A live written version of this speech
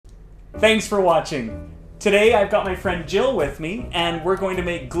Thanks for watching. Today I've got my friend Jill with me, and we're going to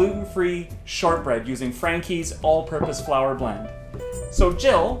make gluten-free shortbread using Frankie's all-purpose flour blend. So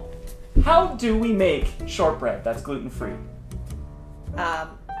Jill, how do we make shortbread that's gluten-free?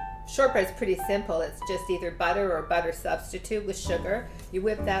 Shortbread's pretty simple. It's just either butter or butter substitute with sugar. You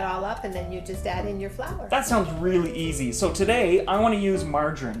whip that all up and then you just add in your flour. That sounds really easy. So today I want to use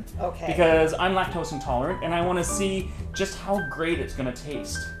margarine. Okay. Because I'm lactose intolerant and I want to see just how great it's going to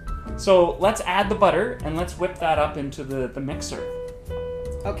taste. So let's add the butter and let's whip that up into the mixer.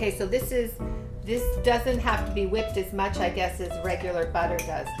 Okay, so this doesn't have to be whipped as much, I guess, as regular butter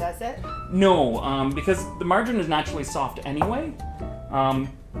does it? No, because the margarine is naturally soft anyway.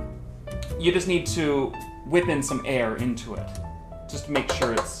 You just need to whip in some air into it, just to make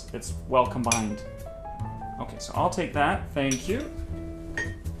sure it's well combined. Okay, so I'll take that. Thank you.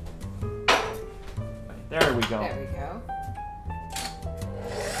 There we go. There we go.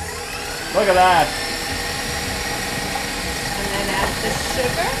 Look at that. And then add the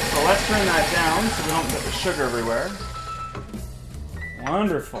sugar. So let's turn that down so we don't get the sugar everywhere.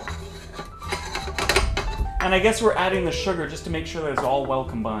 Wonderful. And I guess we're adding the sugar just to make sure that it's all well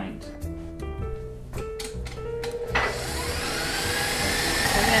combined.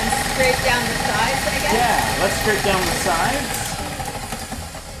 And then scrape down the sides, I guess? Yeah, let's scrape down the sides.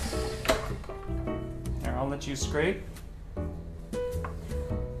 Here, I'll let you scrape.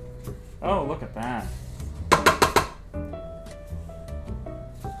 Oh, look at that.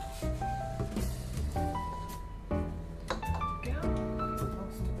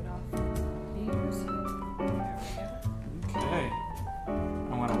 Okay. I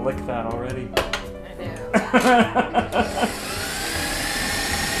want to lick that already. I know.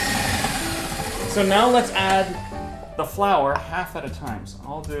 So now let's add the flour half at a time. So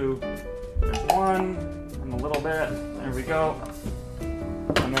I'll do, there's one, and a little bit, there we go.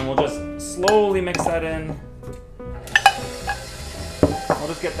 And then we'll just slowly mix that in. We'll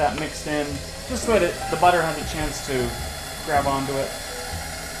just get that mixed in, just so that the butter has a chance to grab onto it.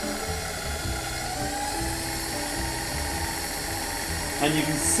 And you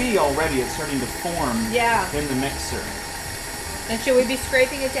can see already it's starting to form in the mixer. And should we be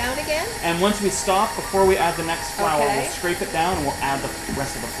scraping it down again? And once we stop, before we add the next flour, we'll scrape it down and we'll add the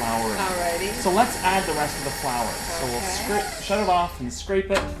rest of the flour in. Alrighty. So let's add the rest of the flour. So we'll shut it off and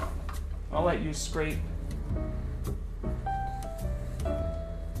scrape it. I'll let you scrape.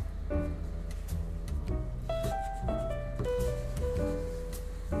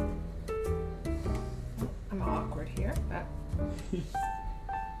 I'm awkward here, but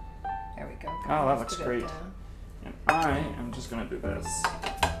there we go. Oh, that looks great. And I am just going to do this.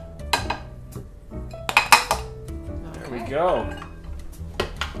 There we go.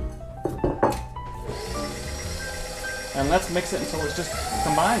 And let's mix it until it's just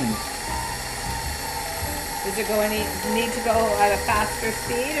combined. Does it need to go at a faster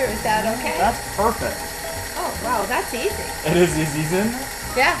speed, or is that okay? That's perfect. Oh, wow, that's easy. It is easy, isn't it?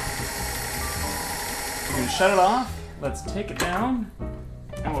 Yeah. You can shut it off. Let's take it down.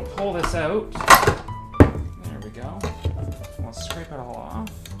 And we'll pull this out. There we go. We'll scrape it all off.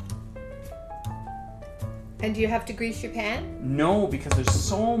 And do you have to grease your pan? No, because there's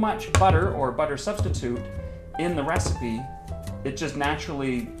so much butter or butter substitute in the recipe, it just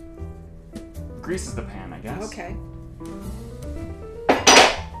naturally greases the pan, I guess. Okay.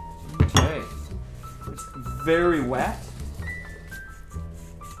 Okay. It's very wet.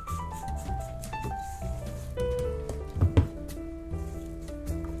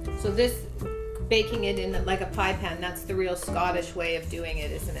 So this, baking it in like a pie pan, that's the real Scottish way of doing it,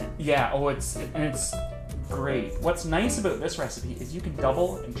 isn't it? Yeah, it's great. What's nice about this recipe is you can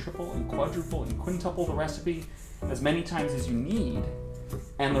double and triple and quadruple and quintuple the recipe as many times as you need,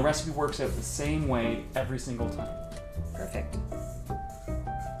 and the recipe works out the same way every single time. Perfect.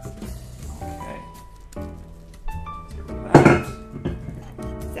 Okay. Let's get rid of that.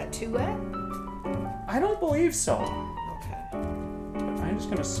 Is that too wet? I don't believe so. Okay. But I'm just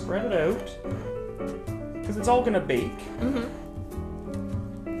going to spread it out because it's all going to bake. Mm-hmm.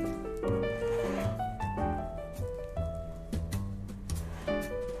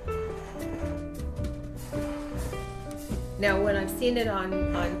 Now, when I've seen it on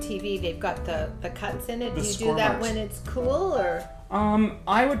TV, they've got the cuts in it. Do you do that when it's cool, or?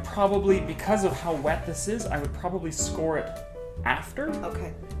 I would probably, because of how wet this is, I would probably score it after.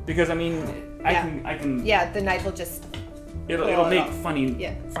 Okay. Because I mean, I can. Yeah, the knife will just. It'll make funny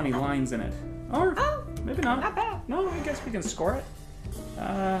lines in it. Or maybe not. Not bad. No, I guess we can score it.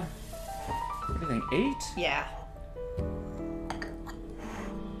 What do you think? 8? Yeah.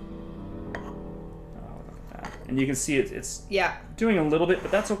 And you can see it's Yeah. doing a little bit,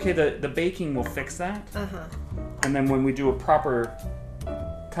 but that's okay. The baking will fix that. Uh-huh. And then when we do a proper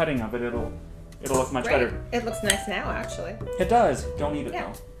cutting of it, it'll look much better. It looks nice now, actually. It does. Don't eat it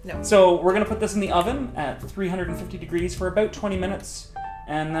Yeah. though. No. So we're gonna put this in the oven at 350 degrees for about 20 minutes.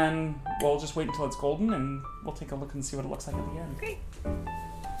 And then we'll just wait until it's golden and we'll take a look and see what it looks like at the end. Great.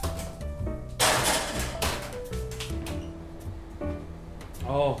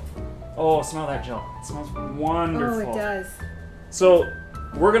 Oh, smell that, Jill. It smells wonderful. Oh, it does. So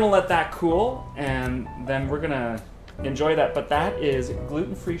we're gonna let that cool and then we're gonna enjoy that. But that is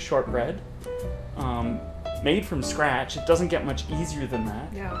gluten-free shortbread, made from scratch. It doesn't get much easier than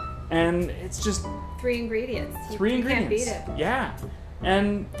that. No. And it's just 3 ingredients. three You ingredients. can't beat it. Yeah.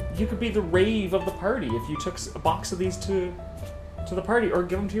 And you could be the rave of the party if you took a box of these to the party, or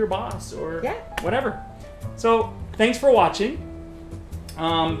give them to your boss, or whatever. So thanks for watching.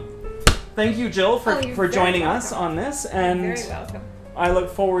 Thank you, Jill, for joining us on this, and You're very welcome. I look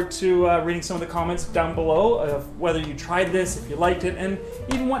forward to reading some of the comments down below of whether you tried this, if you liked it, and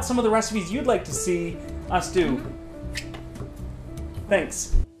even what some of the recipes you'd like to see us do.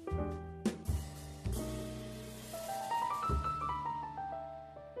 Thanks.